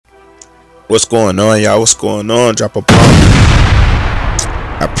What's going on, y'all? What's going on? Drop a bomb.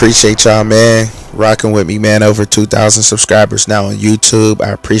 I appreciate y'all, man, rocking with me, man. Over 2,000 subscribers now on YouTube. I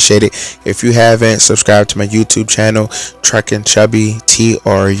appreciate it. If you haven't subscribed to my YouTube channel, Truckin' Chubby,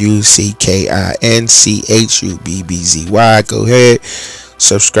 TruckinChubbzy, go ahead,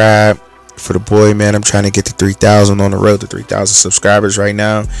 subscribe for the boy, man. I'm trying to get to 3,000, on the road to 3,000 subscribers right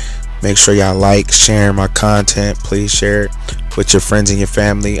now. Make sure y'all like, share my content. Please share it with your friends and your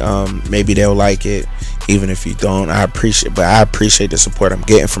family. Maybe they'll like it, even if you don't. I appreciate the support I'm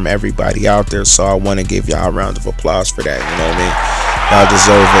getting from everybody out there. So I want to give y'all a round of applause for that. You know what I mean? Y'all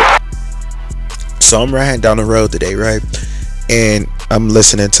deserve it. So I'm riding down the road today, right? And I'm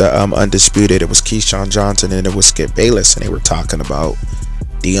listening to Undisputed. It was Keyshawn Johnson and it was Skip Bayless, and they were talking about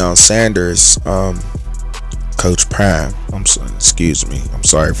Deion Sanders, Coach Prime. I'm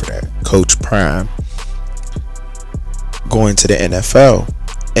sorry for that. Coach Prime going to the NFL.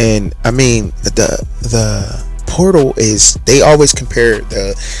 And I mean, the portal is, they always compare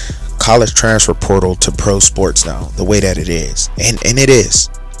the college transfer portal to pro sports now, the way that it is. And it is.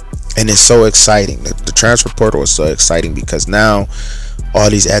 And it's so exciting. The transfer portal is so exciting because now all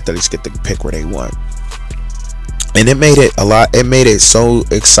these athletes get to pick where they want. And it made it so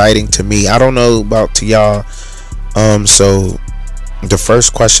exciting to me. I don't know about to y'all. So the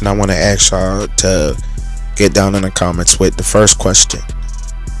first question I want to ask y'all to get down in the comments with, the first question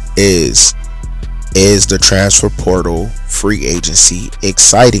is the transfer portal free agency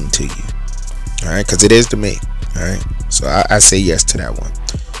exciting to you? All right, because it is to me. All right, so I say yes to that one.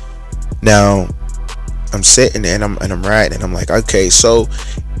 Now I'm sitting and I'm riding and I'm like, okay, so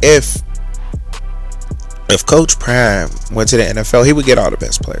if Coach Prime went to the NFL, he would get all the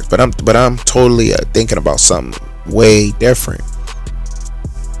best players. But I'm totally thinking about something way different.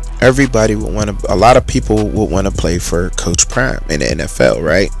 Everybody would want to, a lot of people would want to play for Coach Prime in the NFL,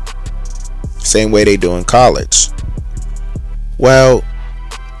 right? Same way they do in college. Well,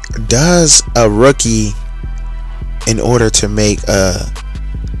 does a rookie, in order to make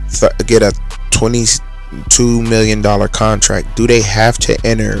get a $22 million contract, do they have to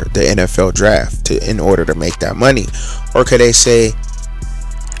enter the NFL draft in order to make that money? Or could they say,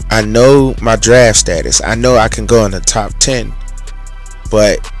 I know my draft status, I know I can go in the top 10,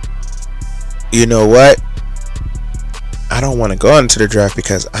 but you know what, I don't want to go into the draft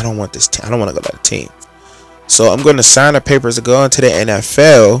because I don't want this I don't want to go to the team, so I'm going to sign the papers to go into the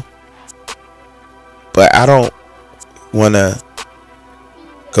NFL, but I don't want to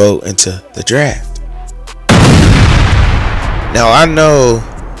go into the draft. Now I know,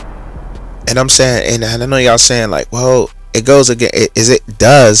 and I'm saying, and I know y'all saying like, well, it goes again. It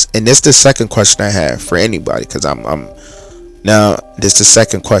does, and this is the second question I have for anybody, because I'm now this is the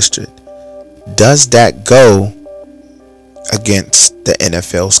second question. Does that go against the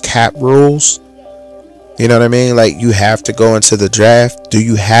NFL's cap rules? You know what I mean? Like, you have to go into the draft. Do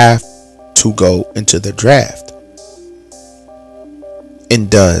you have to go into the draft? And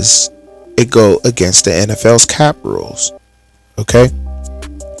does it go against the NFL's cap rules? Okay,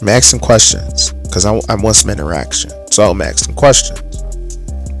 I'm asking questions because I want some interaction. So I'm asking questions.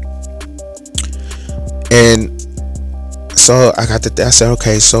 And so I said,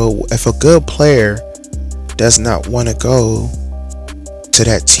 okay, so if a good player does not want to go to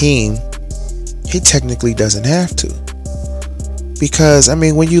that team, he technically doesn't have to. Because, I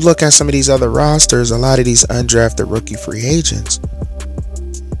mean, when you look at some of these other rosters, a lot of these undrafted rookie free agents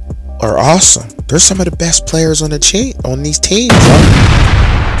are awesome. They're some of the best players on these teams.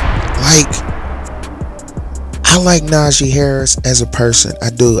 Like, I like Najee Harris as a person.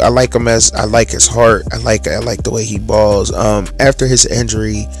 I do. I like him I like his heart. I like the way he balls. After his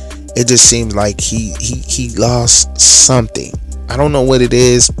injury, it just seems like he lost something. I don't know what it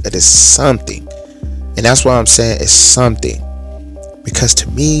is, but it's something. And that's why I'm saying it's something. Because to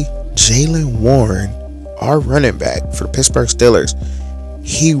me, Jaylen Warren, our running back for the Pittsburgh Steelers,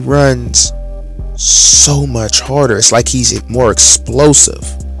 he runs so much harder. It's like he's more explosive.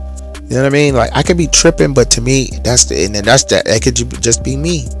 You know what I mean? Like, I could be tripping, but to me, that could just be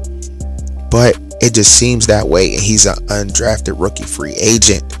me. But it just seems that way, and he's an undrafted rookie free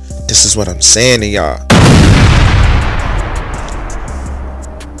agent. This is what I'm saying to y'all.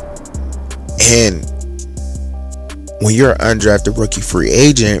 And when you're an undrafted rookie free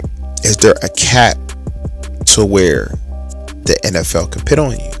agent, is there a cap to where the NFL can put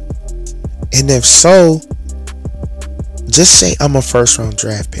on you? And if so, just say I'm a first round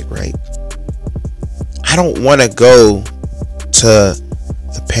draft pick, right? I don't want to go to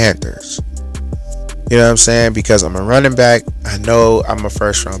the Panthers. You know what I'm saying? Because I'm a running back. I know I'm a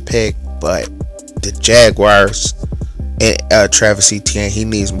first round pick, but the Jaguars and Travis Etienne, he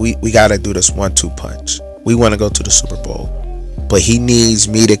needs, we gotta do this 1-2 punch. We want to go to the Super Bowl, but he needs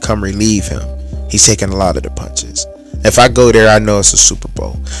me to come relieve him. He's taking a lot of the punches. If I go there, I know it's a Super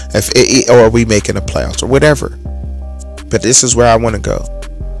Bowl. Or we making the playoffs or whatever. But this is where I want to go.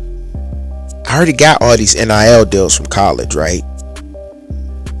 I already got all these NIL deals from college, right?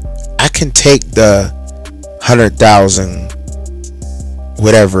 I can take the 100,000,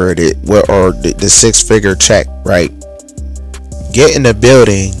 whatever it is, or the 6-figure check, right? Get in the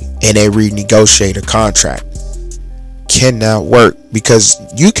building and they renegotiate a contract. Cannot work, because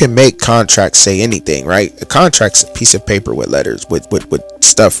you can make contracts say anything, right? A contract's a piece of paper with letters with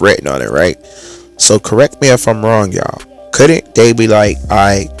stuff written on it, right? So correct me if I'm wrong, y'all. Couldn't they be like,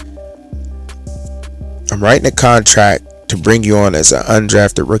 I'm writing a contract to bring you on as an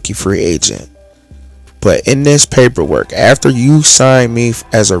undrafted rookie free agent, but in this paperwork, after you sign me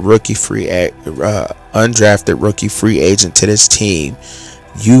as a undrafted rookie free agent to this team,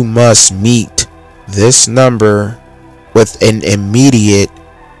 you must meet this number with an immediate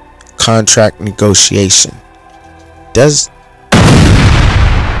contract negotiation. It's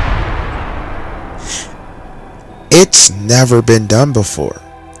never been done before.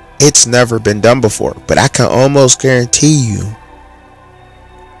 It's never been done before. But I can almost guarantee you,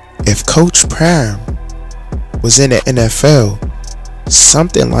 if Coach Prime was in the NFL,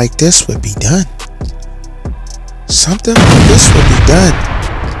 something like this would be done. Something like this would be done.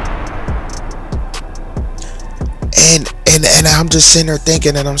 And I'm just sitting there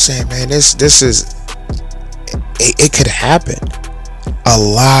thinking, and I'm saying, man, this is, it could happen. A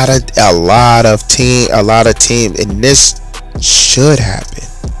lot of teams, and this should happen.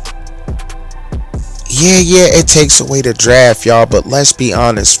 Yeah, it takes away the draft, y'all, but let's be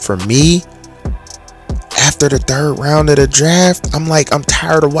honest. For me, after the 3rd round of the draft, I'm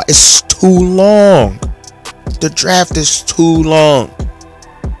tired of what, it's too long. The draft is too long.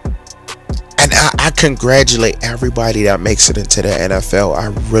 And I congratulate everybody that makes it into the NFL. I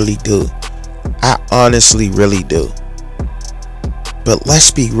really do. I honestly really do. But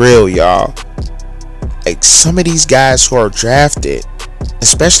let's be real, y'all. Like, some of these guys who are drafted,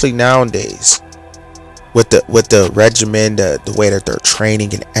 especially nowadays, with the regimen, the way that they're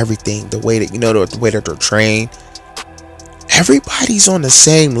training and everything, the way that, the way that they're trained, everybody's on the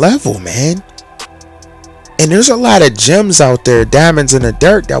same level, man. And there's a lot of gems out there, diamonds in the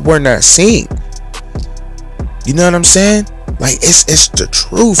dirt, that we're not seeing. You know what I'm saying? Like, it's the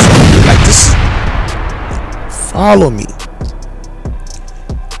truth. Like, this, follow me.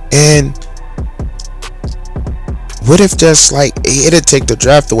 And what if just like, it'd take the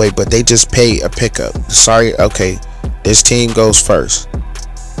draft away, but they just pay a pickup? Sorry, okay, this team goes first.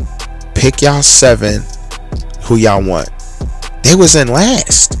 Pick y'all 7 who y'all want. They was in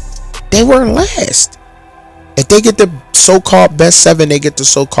last. They were in last. If they get the so-called best 7, they get the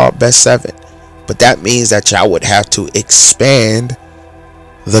so-called best 7. But that means that y'all would have to expand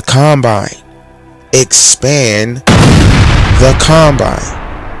the combine. Expand the combine.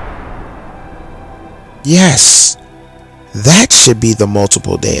 Yes. That should be the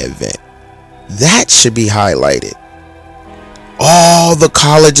multiple day event. That should be highlighted. All the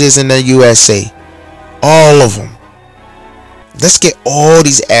colleges in the USA. All of them. Let's get all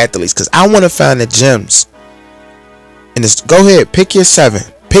these athletes, because I want to find the gems. And go ahead, pick your 7.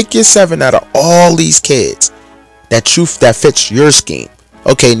 Pick your 7 out of all these kids that fits your scheme.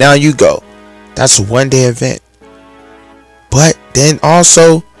 Okay, now you go. That's a 1-day event. But then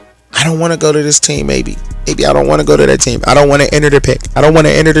also, I don't want to go to this team. Maybe I don't want to go to that team. I don't want to enter the pick. I don't want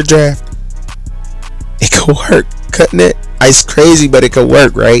to enter the draft. It could work, couldn't it? It's crazy, but it could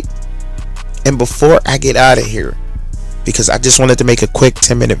work, right? And before I get out of here, because I just wanted to make a quick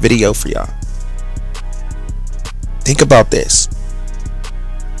 10-minute video for y'all, think about this.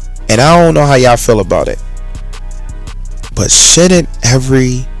 And I don't know how y'all feel about it, but shouldn't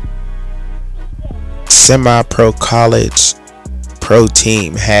every semi-pro college pro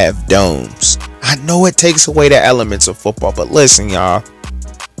team have domes? I know it takes away the elements of football, but listen, y'all.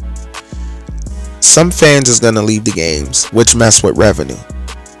 Some fans is gonna leave the games, which mess with revenue.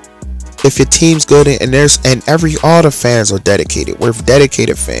 If your team's good and all the fans are dedicated, we're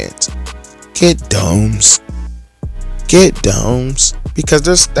dedicated fans. Get domes. Get domes. Because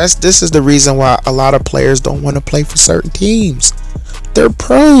this is the reason why a lot of players don't want to play for certain teams. They're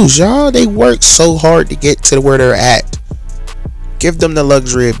pros, y'all. They work so hard to get to where they're at. Give them the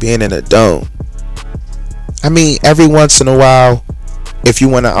luxury of being in a dome. I mean, every once in a while, if you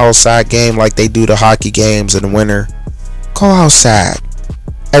want an outside game like they do the hockey games in the winter, go outside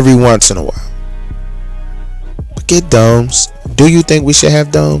every once in a while. But get domes. Do you think we should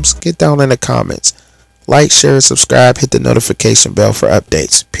have domes? Get down in the comments. Like, share, and subscribe. Hit the notification bell for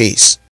updates. Peace.